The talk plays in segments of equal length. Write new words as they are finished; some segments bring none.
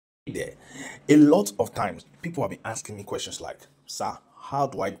There, a lot of times people have been asking me questions like, sir, how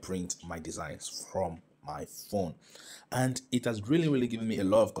do I print my designs from my phone? And it has really given me a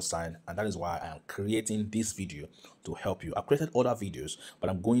lot of concern, and that is why I am creating this video to help you. I've created other videos, but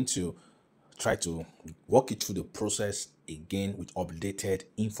I'm going to try to walk you through the process again with updated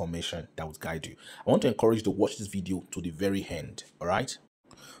information that would guide you. I want to encourage you to watch this video to the very end. All right.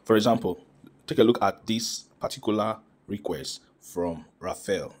 For example, take a look at this particular request from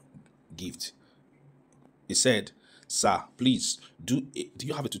Raphael Gift. He said, sir, please do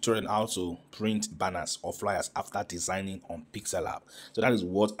you have a tutorial on how to print banners or flyers after designing on Pixel Lab? So that is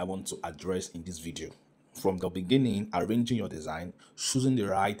what I want to address in this video. From the beginning, arranging your design, choosing the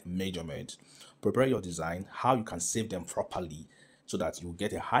right measurement, prepare your design, how you can save them properly so that you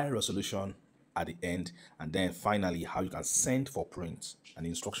get a higher resolution at the end, and then finally how you can send for print and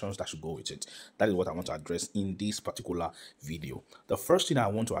instructions that should go with it. That is what I want to address in this particular video. The first thing I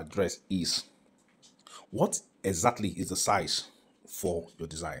want to address is, what exactly is the size for your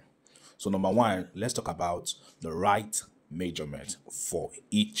design? So number one, let's talk about the right measurement for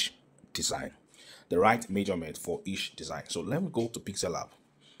each design. The right measurement for each design. So let me go to Pixel Lab.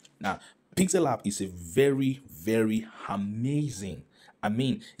 Now, Pixel Lab is a very amazing,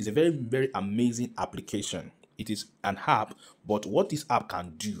 it's a very amazing application. It is an app, but what this app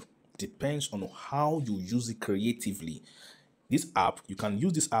can do depends on how you use it creatively. This app, you can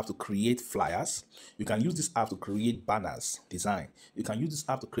use this app to create flyers. You can use this app to create banners design. You can use this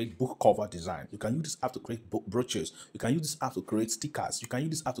app to create book cover design. You can use this app to create book brochures. You can use this app to create stickers. You can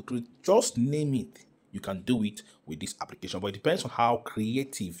use this app to create, just name it. You can do it with this application, but it depends on how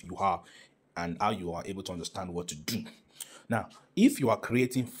creative you are and how you are able to understand what to do. Now, if you are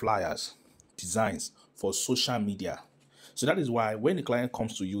creating flyers, designs for social media, so that is why when the client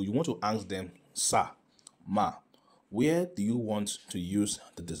comes to you, you want to ask them, sir, ma, where do you want to use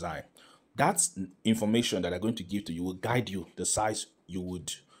the design? That's information that I'm going to give to you will guide you the size you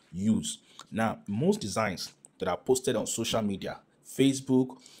would use. Now, most designs that are posted on social media,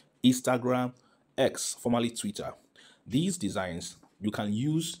 Facebook, Instagram, X, formerly Twitter, these designs, you can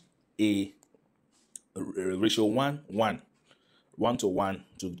use a ratio 1:1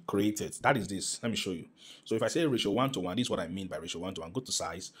 to create it. That is this. Let me show you. So if I say ratio 1:1, this is what I mean by ratio 1:1. Go to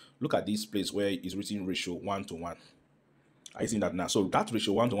size. Look at this place where it's written ratio 1:1. I see that now. So that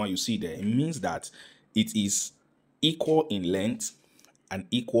ratio 1:1 you see there, it means that it is equal in length and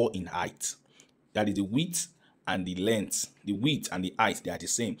equal in height. That is the width and the length, the width and the height, they are the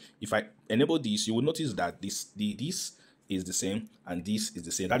same. If I enable this, you will notice that this is the same and this is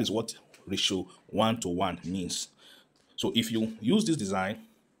the same. That is what ratio 1:1 means. So if you use this design,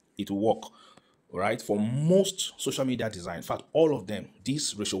 it will work. All right, for most social media design, in fact, all of them,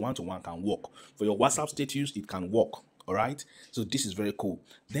 this ratio 1:1 can work. For your WhatsApp status, it can work. All right, so this is very cool.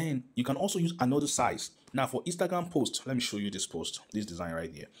 Then you can also use another size. Now for Instagram post, let me show you this post, this design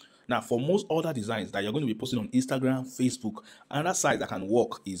right here. Now for most other designs that you're going to be posting on Instagram, Facebook, another size that can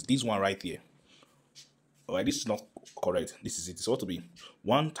work is this one right here. All right, this is not correct. This is it. It's supposed to be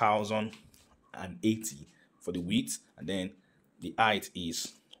 1080 for the width, and then the height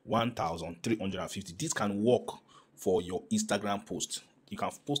is 1350. This can work for your Instagram post. You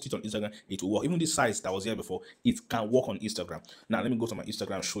can post it on Instagram, it will work. Even this size that was here before, it can work on Instagram. Now let me go to my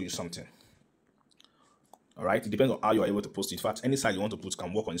Instagram and show you something. All right, it depends on how you're able to post it. In fact, any size you want to put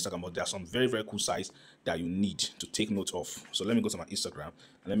can work on Instagram, but there are some very cool size that you need to take note of. So let me go to my Instagram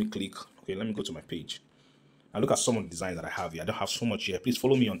and let me click. Okay, let me go to my page and look at some of the designs that I have here. I don't have so much here. Please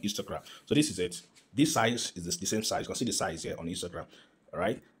follow me on Instagram. So this is it. This size is the same size. You can see the size here on Instagram. All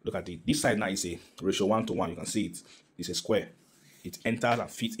right, look at it. This side now is a ratio 1:1. You can see it. It's a square. It enters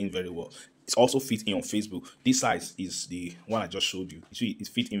and fits in very well. It's also fit in on Facebook. This size is the one I just showed you. You see, it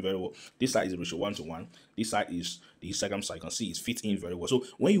fits in very well. This side is a ratio 1:1. This side is the Instagram side. You can see it fits in very well. So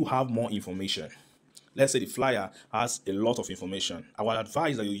when you have more information, let's say the flyer has a lot of information, I would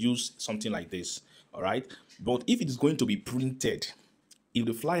advise that you use something like this. All right, but if it is going to be printed, if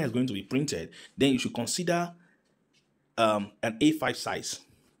the flyer is going to be printed, then you should consider an A5 size.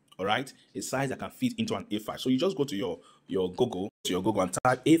 All right, a size that can fit into an A5. So you just go to your Google and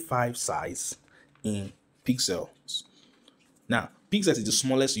type A5 size in pixels. Now pixels is the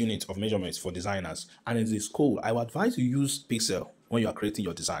smallest unit of measurements for designers, and it is cool. I would advise you use pixel when you are creating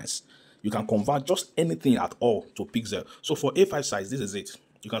your designs. You can convert just anything at all to pixel. So for A5 size, this is it.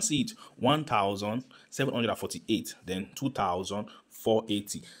 You can see it 1748, then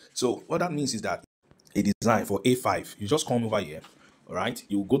 2480. So what that means is that a design for A5, you just come over here. All right,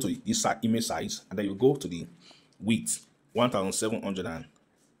 you go to this image size, and then you go to the width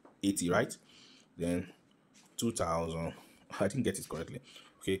 1780, right? Then 2000. I didn't get it correctly.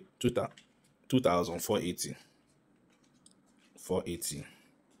 Okay, 2,480, 480,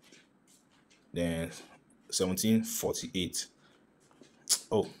 then 1748.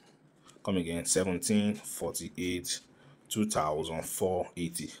 Oh, come again, 1748,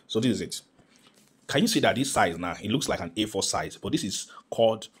 2,480. So this is it. Can you see that this size now, it looks like an A4 size, but this is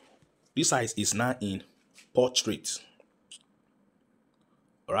called, this size is now in portrait.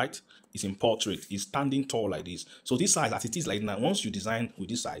 All right, it's in portrait. It's standing tall like this. So this size, as it is like now, once you design with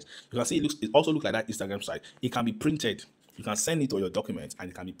this size, you can see it also looks like that Instagram size. It can be printed. You can send it to your document and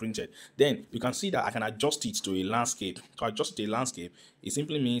it can be printed. Then you can see that I can adjust it to a landscape. To adjust it to a landscape, it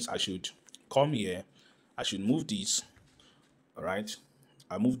simply means I should come here, I should move this. All right,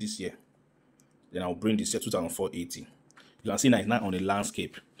 I move this here, then I'll bring this here 2,480. You can see that it's now on a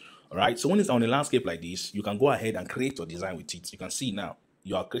landscape. All right, so when it's on a landscape like this, you can go ahead and create your design with it. You can see now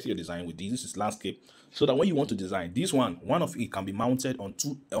you are creating your design with this. This is landscape, so that when you want to design this one of it can be mounted on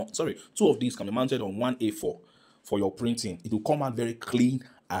two of these can be mounted on one A4 for your printing. It will come out very clean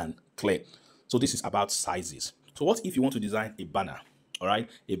and clear. So this is about sizes. So what if you want to design a banner? All right,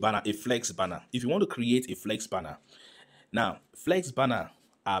 a banner, a flex banner. If you want to create a flex banner, now flex banner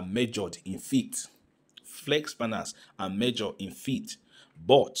are measured in feet. Flex banners are measured in feet,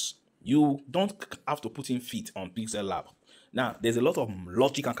 but you don't have to put in feet on Pixel Lab. Now, there's a lot of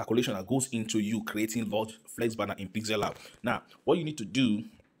logic and calculation that goes into you creating large flex banner in Pixel Lab. Now, what you need to do,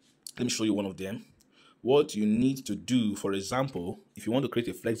 let me show you one of them. What you need to do, for example, if you want to create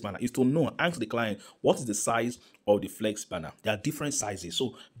a flex banner, is to know, ask the client, what is the size of the flex banner? There are different sizes,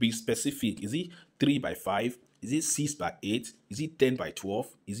 so be specific. Is it 3 by 5? Is it 6 by 8? Is it 10 by 12?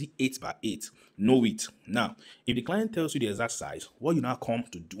 Is it 8 by 8? Know it. Now, if the client tells you the exact size, what you now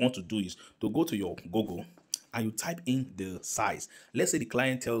want to do is to go to your Google and you type in the size. Let's say the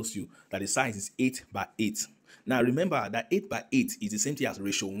client tells you that the size is 8 by 8. Now, remember that 8 by 8 is the same thing as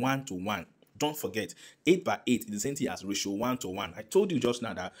ratio 1 to 1. Don't forget, 8 by 8 is the same thing as ratio 1 to 1. I told you just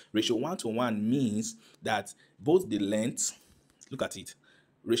now that ratio 1 to 1 means that both the length, look at it,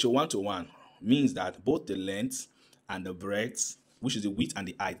 ratio 1 to 1 means that both the length and the breadth, which is the width and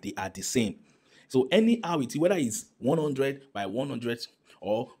the height, they are the same. So anyhow, whether it's 100 by 100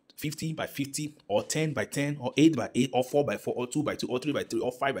 or 50 by 50 or 10 by 10 or 8 by 8 or 4 by 4 or 2 by 2 or 3 by 3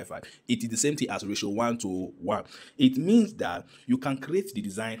 or 5 by 5, it is the same thing as ratio 1 to 1. It means that you can create the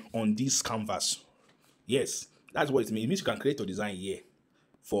design on this canvas. Yes, that's what it means. It means you can create your design here.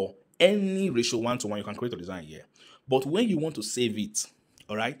 For any ratio 1 to 1, you can create a design here. But when you want to save it,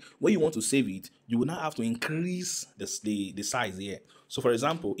 all right, when you want to save it, you will now have to increase the size here. So for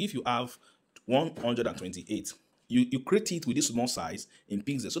example, if you have 128, you create it with this small size in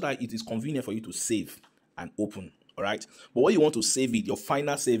pixels so that it is convenient for you to save and open. All right, but when you want to save it, your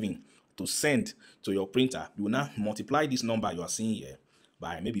final saving to send to your printer, you will now multiply this number you are seeing here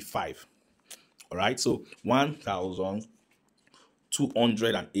by maybe 5. All right, so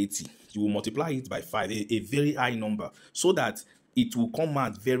 1,280, you will multiply it by 5, a very high number, so that it will come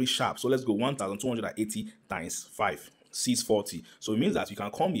out very sharp. So let's go 1,280 times 5, 640. So it means that you can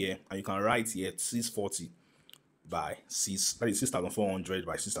come here and you can write here 640 by 6, that is 6,400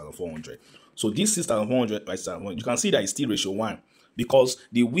 by 6,400. So this 6,400 by 6,400, you can see that it's still ratio 1 because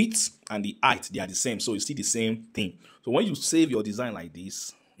the width and the height, they are the same. So it's still the same thing. So when you save your design like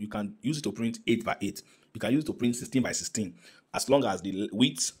this, you can use it to print 8 by 8. You can use it to print 16 by 16, as long as the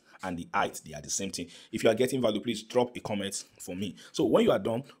width and the height, they are the same thing. If you are getting value, please drop a comment for me. So when you are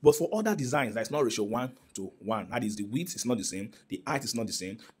done, but for other designs, that's not ratio 1 to 1. That is, the width is not the same, the height is not the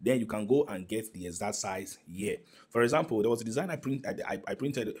same. Then you can go and get the exact size here. For example, there was a design I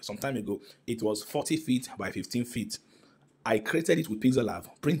printed some time ago. It was 40 feet by 15 feet. I created it with Pixel Lab,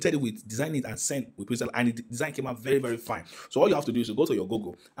 printed it with, designed it and sent with Pixel, and the design came out very, very fine. So all you have to do is to go to your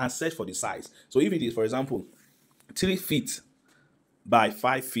Google and search for the size. So if it is, for example, 3 feet by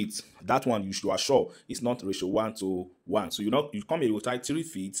 5 feet, that one you are sure it's not ratio 1 to 1. So you come here, you type 3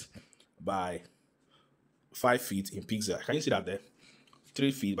 feet by 5 feet in pixel. Can you see that there? 3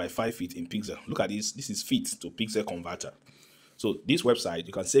 feet by 5 feet in pixel. Look at this. This is feet to pixel converter. So this website,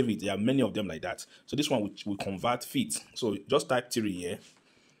 you can save it. There are many of them like that. So this one will convert feet. So just type 3 here,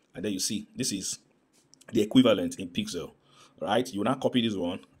 and then you see this is the equivalent in pixel, right? You now copy this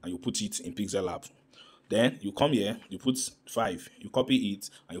one and you put it in Pixel Lab. Then you come here, you put 5, you copy it,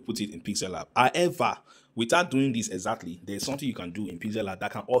 and you put it in Pixel Lab. However, without doing this exactly, there's something you can do in Pixel Lab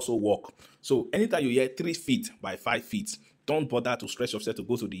that can also work. So anytime you hear 3 feet by 5 feet, don't bother to stress yourself to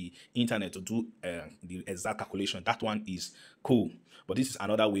go to the internet to do the exact calculation. That one is cool. But this is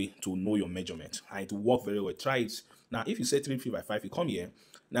another way to know your measurement. And it will work very well. Try it. Now, if you say 3 feet by 5 feet, come here.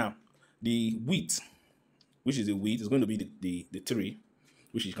 Now, the width, which is the width, is going to be the 3.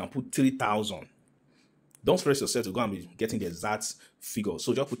 which you can put 3,000. Don't stress yourself to go and be getting the exact figure.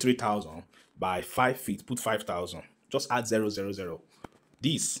 So just put 3,000 by 5 feet, put 5,000. Just add 000.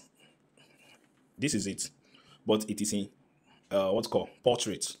 This is it. But it is in what's called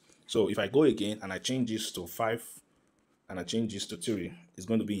portrait. So if I go again and I change this to 5 and I change this to 3, it's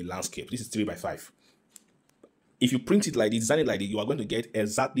going to be in landscape. This is 3 by 5. If you print it like this, design it like this, you are going to get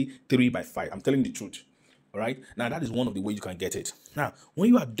exactly 3 by 5. I'm telling the truth. All right. Now, that is one of the ways you can get it. Now, when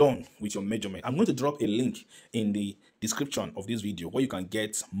you are done with your measurement, I'm going to drop a link in the description of this video where you can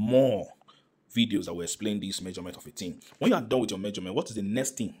get more videos that will explain this measurement of a thing. When you are done with your measurement, what is the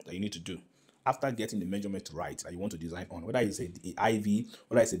next thing that you need to do after getting the measurement right that you want to design on? Whether it's a IV,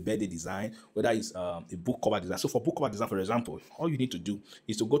 whether it's a birthday design, whether it's a book cover design. So for book cover design, for example, all you need to do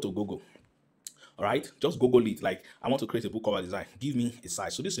is to go to Google. All right, just Google it. Like, I want to create a book cover design. Give me a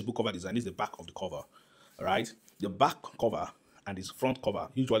size. So this is a book cover design. This is the back of the cover. All right, the back cover and this front cover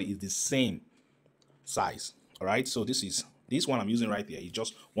usually is the same size. All right, so this one I'm using right there is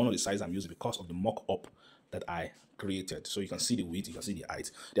just one of the sizes I'm using because of the mock-up that I created. So you can see the width, you can see the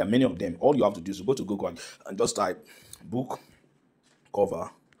height. There are many of them. All you have to do is go to Google and just type book cover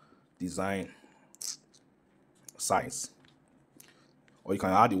design size, or you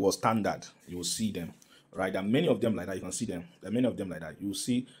can add the word standard. You will see them. Right, there are many of them like that. You can see them. There are many of them like that. You will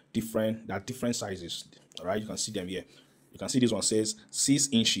see different sizes. All right, you can see them here. You can see this one says 6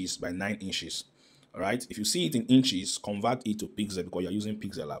 inches by 9 inches. All right, if you see it in inches, convert it to pixel because you're using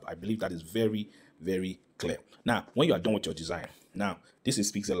Pixel Lab. I believe that is very, very clear. Now, when you are done with your design, now this is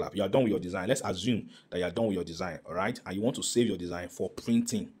Pixel Lab. You are done with your design. Let's assume that you are done with your design. All right, and you want to save your design for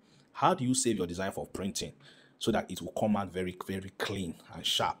printing. How do you save your design for printing so that it will come out very, very clean and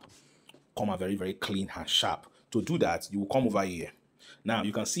sharp? Come out very, very clean and sharp. To do that, you will come over here. Now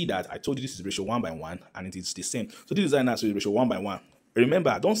you can see that I told you this is ratio 1:1 and it is the same. So this design now is ratio 1:1.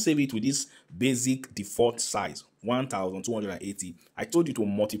 Remember, don't save it with this basic default size 1280. I told you to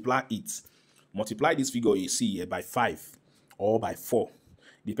multiply it. Multiply this figure you see here by 5 or by 4.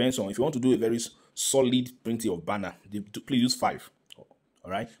 Depends on if you want to do a very solid printing of banner, please use 5.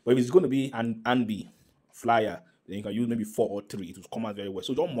 All right, but if it's going to be an ANB flyer, then you can use maybe 4 or 3. It will come out very well.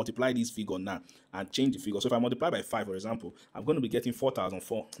 So don't multiply this figure now and change the figure. So if I multiply by 5, for example, I'm going to be getting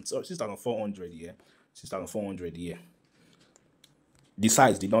 6,400 here. 6,400 here. The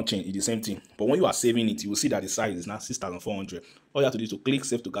size did not change. It's the same thing. But when you are saving it, you will see that the size is now 6,400. All you have to do is to click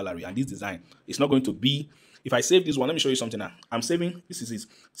Save to Gallery. And this design is not going to be... If I save this one, let me show you something now. I'm saving... This is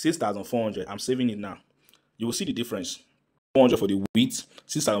 6,400. I'm saving it now. You will see the difference. 400 for the width,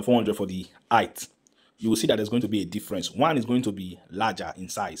 6,400 for the height. You will see that there's going to be a difference. One is going to be larger in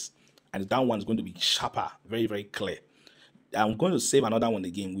size, and that one is going to be sharper, very, very clear. I'm going to save another one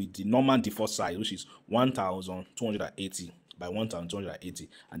again with the normal default size, which is 1,280 by 1,280,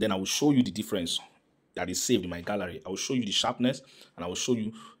 and then I will show you the difference that is saved in my gallery. I will show you the sharpness, and I will show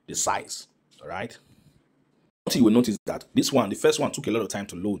you the size. All right. You will notice that this one, the first one, took a lot of time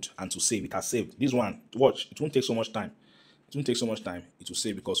to load and to save. It has saved. This one, watch, it won't take so much time. It won't take so much time. It will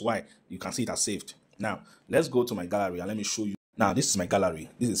save because why? You can see it has saved. Now, let's go to my gallery and let me show you. Now, this is my gallery.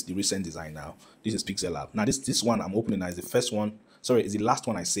 This is the recent design now. This is Pixel Lab. Now, this one I'm opening now is the first one. Sorry, it's the last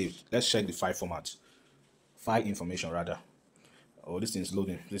one I saved. Let's check the file format. File information, rather. Oh, this thing's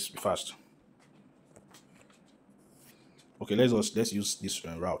loading. Let's be fast. Okay, let's use this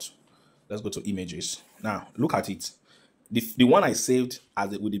route. Let's go to images. Now, look at it. The one I saved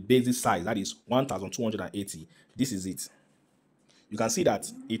with the basic size, that is 1,280. This is it. You can see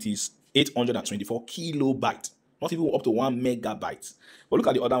that it is 824 kilobytes, not even up to 1 megabyte. But look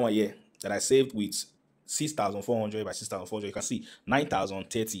at the other one here that I saved with 6,400 by 6,400. You can see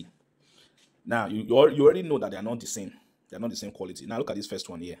 9,030. Now, you already know that they are not the same. They are not the same quality. Now, look at this first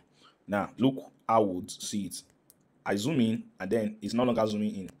one here. Now, look how I would see it. I zoom in, and then it's no longer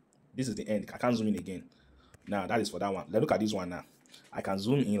zooming in. This is the end. I can't zoom in again. Now, that is for that one. Let's look at this one now. I can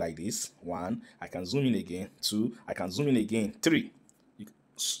zoom in like this. 1. I can zoom in again. 2. I can zoom in again. 3.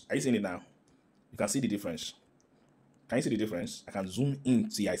 Are you seeing it now? You can see the difference. Can you see the difference? I can zoom in.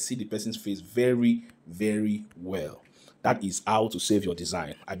 See, I see the person's face very, very well. That is how to save your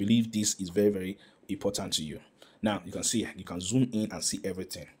design. I believe this is very, very important to you. Now, you can see, you can zoom in and see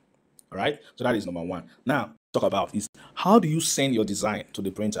everything. All right? So that is number 1. Now, talk about is how do you send your design to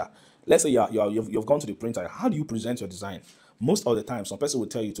the printer? Let's say you've gone to the printer. How do you present your design? Most of the time, some person will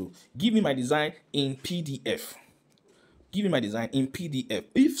tell you to give me my design in PDF. Give me my design in PDF.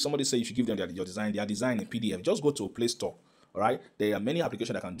 If somebody says you should give them your design in PDF, just go to Play Store. All right. There are many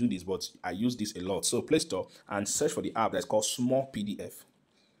applications that can do this, but I use this a lot. So Play Store and search for the app that's called Small PDF.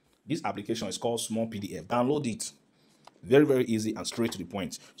 This application is called Small PDF. Download it. Very, very easy and straight to the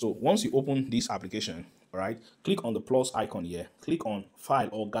point. So once you open this application, all right, click on the plus icon here, click on file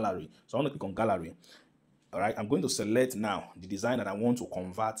or gallery. So I want to click on gallery. All right, I'm going to select now the design that I want to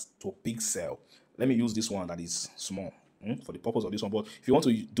convert to pixel. Let me use this one that is small for the purpose of this one. But if you want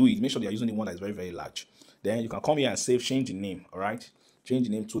to do it, make sure you're using the one that is very, very large. Then you can come here and save, change the name. All right, change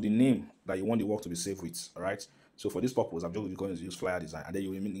the name to the name that you want the work to be saved with. All right, so for this purpose, I'm just going to use flyer design, and then you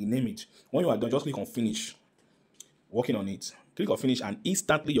will name it. When you are done, just click on finish. Working on it, click on finish, and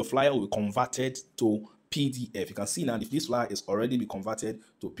instantly your flyer will be converted to PDF. You can see now if this flyer is already be converted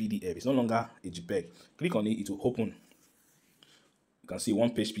to PDF, it's no longer a JPEG. Click on it, it will open. You can see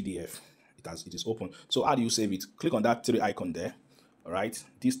one page PDF. It is open. So how do you save it? Click on that 3 icon there. All right,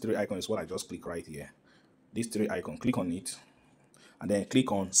 this 3 icon is what I just click right here. This 3 icon, click on it, and then click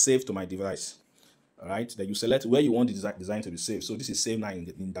on save to my device. All right, then you select where you want the design to be saved. So this is saved now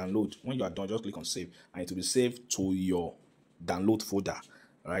in download. When you are done, just click on save, and it will be saved to your download folder.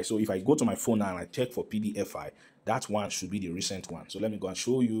 All right, so if I go to my phone now and I check for PDF file, that one should be the recent one. So let me go and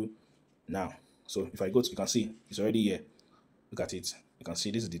show you now. So if I go to, you can see it's already here. Look at it. You can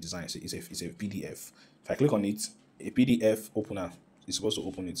see this is the design. It's a PDF. If I click on it, a PDF opener is supposed to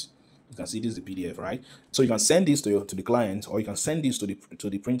open it. You can see this is the PDF, right? So you can send this to the client, or you can send this to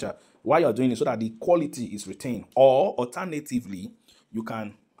the printer while you're doing it, so that the quality is retained. Or alternatively, you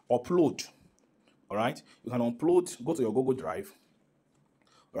can upload. All right, you can upload. Go to your Google Drive.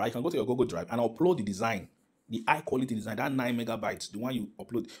 All right, you can go to your Google Drive and upload the design, the high quality design, that 9 megabytes, the one you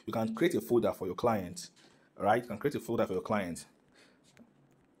upload. You can create a folder for your client. All right, you can create a folder for your client.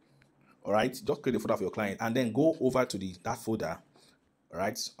 All right, just create a folder for your client, and then go over to that folder. All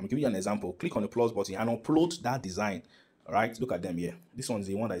right, I'm giving you an example. Click on the plus button and upload that design. All right, look at them here. This one is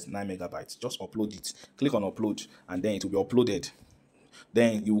the one that is 9 megabytes. Just upload it. Click on upload, and then it will be uploaded.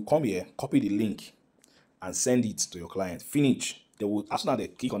 Then you will come here, copy the link, and send it to your client. Finish. They will, as soon as they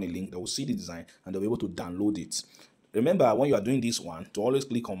click on the link, they will see the design and they'll be able to download it. Remember, when you are doing this one, to always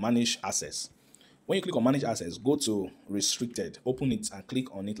click on manage access. When you click on manage access, go to restricted, open it and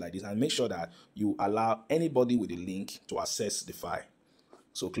click on it like this, and make sure that you allow anybody with the link to access the file.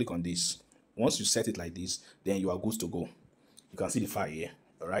 So click on this. Once you set it like this, then you are good to go. You can see the file here.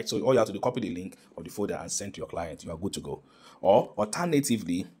 All right, so all you have to do, copy the link of the folder and send to your client. You are good to go. Or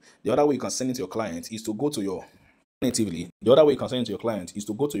alternatively, the other way you can send it to your client is to go to your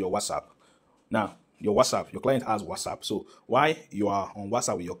WhatsApp. Now, your WhatsApp, your client has WhatsApp. So while you are on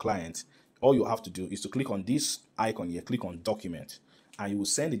WhatsApp with your client, all you have to do is to click on this icon here, click on document, and you will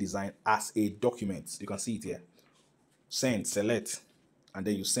send the design as a document. You can see it here. Send, select, and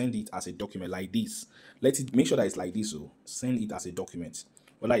then you send it as a document like this. Make sure that it's like this. So send it as a document.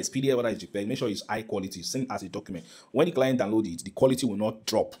 Whether it's PDF, whether it's JPEG, make sure it's high quality. Send it as a document. When the client downloads it, the quality will not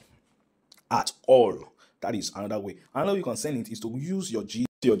drop at all. That is another way. Another way you can send it is to use your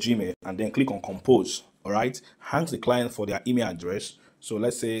Gmail and then click on compose. All right, ask the client for their email address. So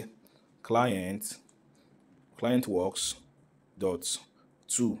let's say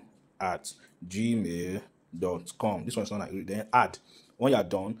clientworks.2@gmail.com. This one's not like, then add. When you're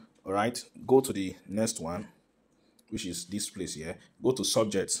done, all right, go to the next one, which is this place here. Go to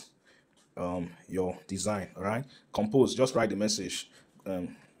subject, your design. All right, compose. Just write the message.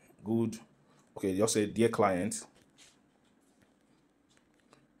 Good. Okay, just say, dear client,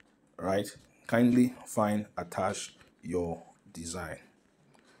 right, kindly find attached your design.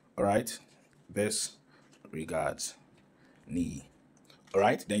 All right, best regards, Nee. All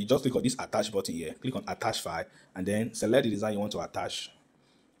right, then you just click on this attach button here, click on attach file, and then select the design you want to attach.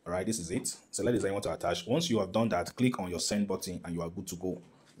 All right, this is it. Select the design you want to attach. Once you have done that, click on your send button and you are good to go.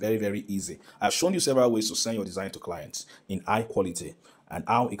 Very, very easy. I've shown you several ways to send your design to clients in high quality and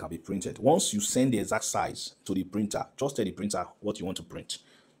how it can be printed. Once you send the exact size to the printer, just tell the printer what you want to print.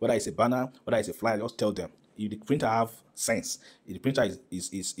 Whether it's a banner, whether it's a flyer, just tell them. If the printer have sense, if the printer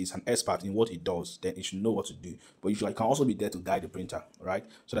is an expert in what it does, then it should know what to do. But you can also be there to guide the printer, right?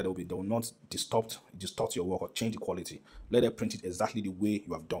 So that they will not distort your work or change the quality. Let them print it exactly the way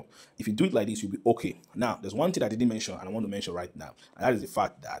you have done. If you do it like this, you'll be okay. Now, there's one thing I didn't mention and I want to mention right now, and that is the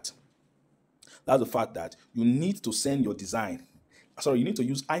fact that you need to send your design. Sorry, you need to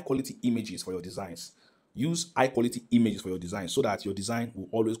use high quality images for your designs. Use high quality images for your design so that your design will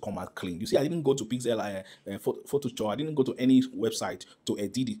always come out clean. You see, I didn't go to Pixel, Photoshop. I didn't go to any website to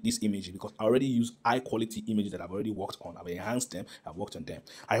edit this image because I already use high quality images that I've already worked on. I've enhanced them. I've worked on them.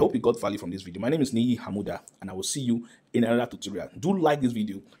 I hope you got value from this video. My name is Niyi Hamuda, and I will see you in another tutorial. Do like this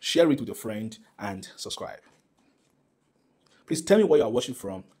video, share it with a friend, and subscribe. Please tell me where you are watching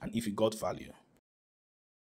from and if you got value.